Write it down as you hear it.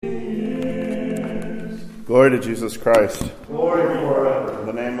Glory to Jesus Christ. Glory forever. In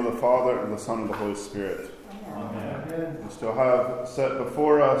the name of the Father, and the Son, and the Holy Spirit. Amen. We still have set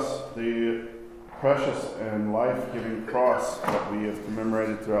before us the precious and life-giving cross that we have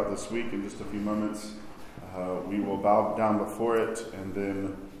commemorated throughout this week. In just a few moments, we will bow down before it and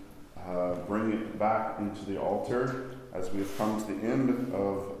then bring it back into the altar as we have come to the end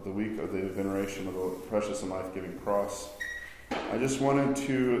of the week of the veneration of the precious and life-giving cross. I just wanted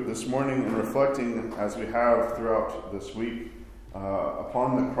to, this morning, in reflecting as we have throughout this week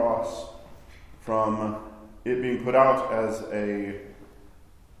upon the cross, from it being put out as a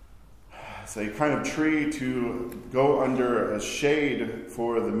kind of tree to go under as shade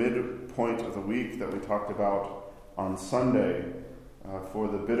for the midpoint of the week that we talked about on Sunday, for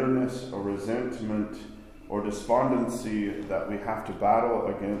the bitterness or resentment or despondency that we have to battle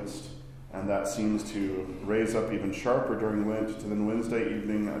against, and that seems to raise up even sharper during Lent, to then Wednesday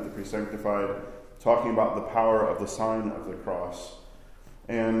evening at the Presanctified, talking about the power of the sign of the cross.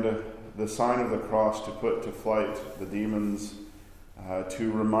 And the sign of the cross to put to flight the demons,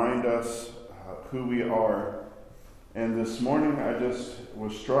 to remind us who we are. And this morning I just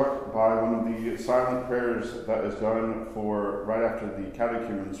was struck by one of the silent prayers that is done for right after the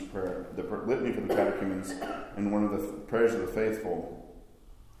catechumen's prayer, the litany for the catechumens, and one of the prayers of the faithful.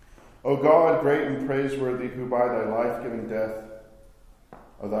 O God, great and praiseworthy, who by thy life-giving death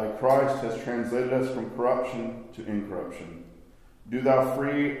of thy Christ has translated us from corruption to incorruption, do thou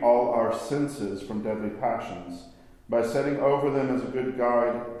free all our senses from deadly passions, by setting over them as a good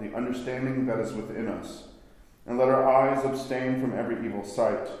guide the understanding that is within us. And let our eyes abstain from every evil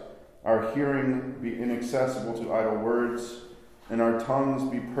sight, our hearing be inaccessible to idle words, and our tongues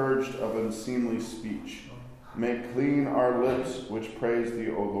be purged of unseemly speech. Make clean our lips which praise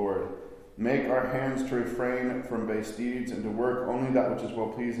thee, O Lord. Make our hands to refrain from base deeds, and to work only that which is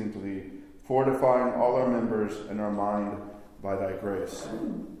well-pleasing to thee, fortifying all our members and our mind by thy grace.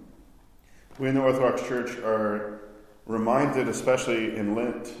 We in the Orthodox Church are reminded, especially in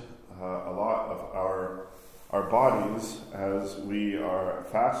Lent, a lot of our bodies as we are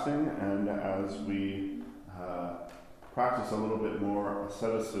fasting and as we practice a little bit more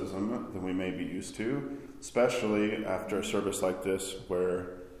asceticism than we may be used to, especially after a service like this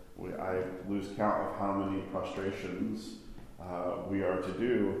where I lose count of how many prostrations we are to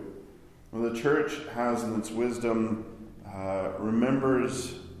do. Well, the Church has, in its wisdom,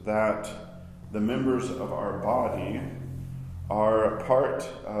 remembers that the members of our body are a part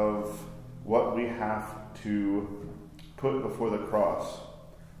of what we have to put before the cross.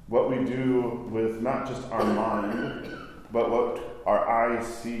 What we do with not just our mind, but what our eyes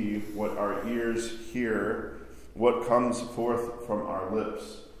see, what our ears hear, what comes forth from our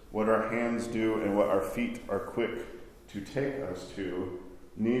lips, what our hands do, and what our feet are quick to take us to,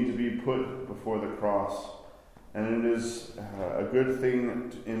 need to be put before the cross. And it is a good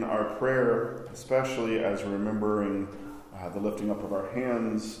thing in our prayer, especially as remembering the lifting up of our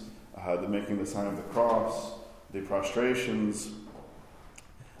hands, the making the sign of the cross, the prostrations,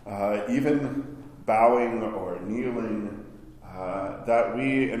 even bowing or kneeling, that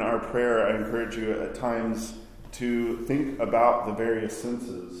we in our prayer, I encourage you at times to think about the various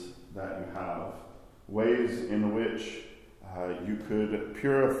senses that you have, ways in which you could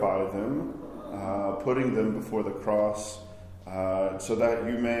purify them, putting them before the cross, so that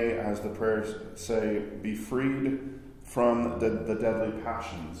you may, as the prayers say, be freed from the deadly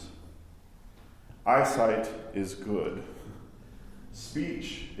passions. Eyesight is good.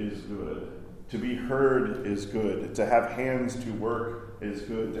 Speech is good. To be heard is good. To have hands to work is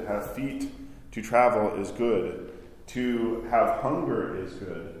good. To have feet to travel is good. To have hunger is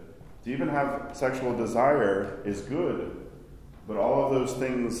good. To even have sexual desire is good. But all of those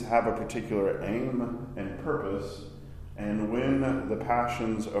things have a particular aim and purpose. And when the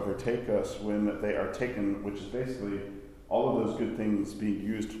passions overtake us, when they are taken, which is basically all of those good things being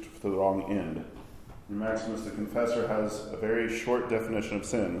used for the wrong end. And Maximus the Confessor has a very short definition of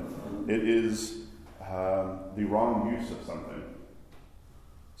sin. It is the wrong use of something.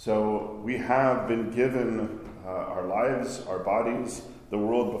 So we have been given our lives, our bodies, the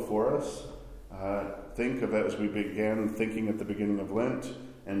world before us. Think of it as we began thinking at the beginning of Lent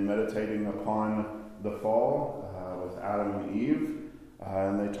and meditating upon the fall with Adam and Eve.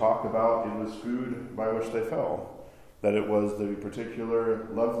 And they talk about it was food by which they fell. That it was the particular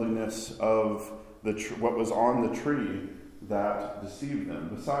loveliness of what was on the tree that deceived them.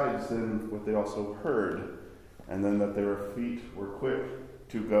 Besides then what they also heard. And then that their feet were quick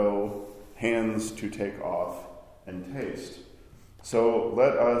to go, hands to take off and taste. So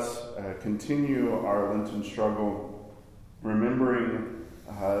let us continue our Lenten struggle, remembering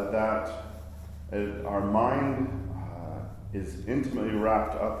that Our mind is intimately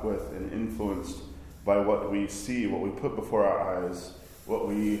wrapped up with and influenced by what we see, what we put before our eyes, what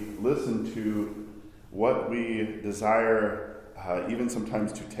we listen to, what we desire, even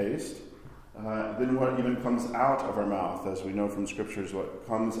sometimes to taste. Then what even comes out of our mouth, as we know from scriptures, what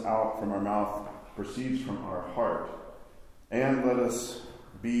comes out from our mouth proceeds from our heart. And let us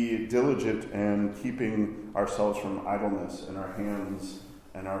be diligent in keeping ourselves from idleness and our hands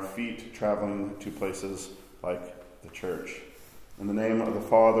and our feet traveling to places like the church. In the name of the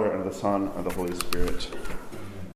Father, and the Son, and the Holy Spirit.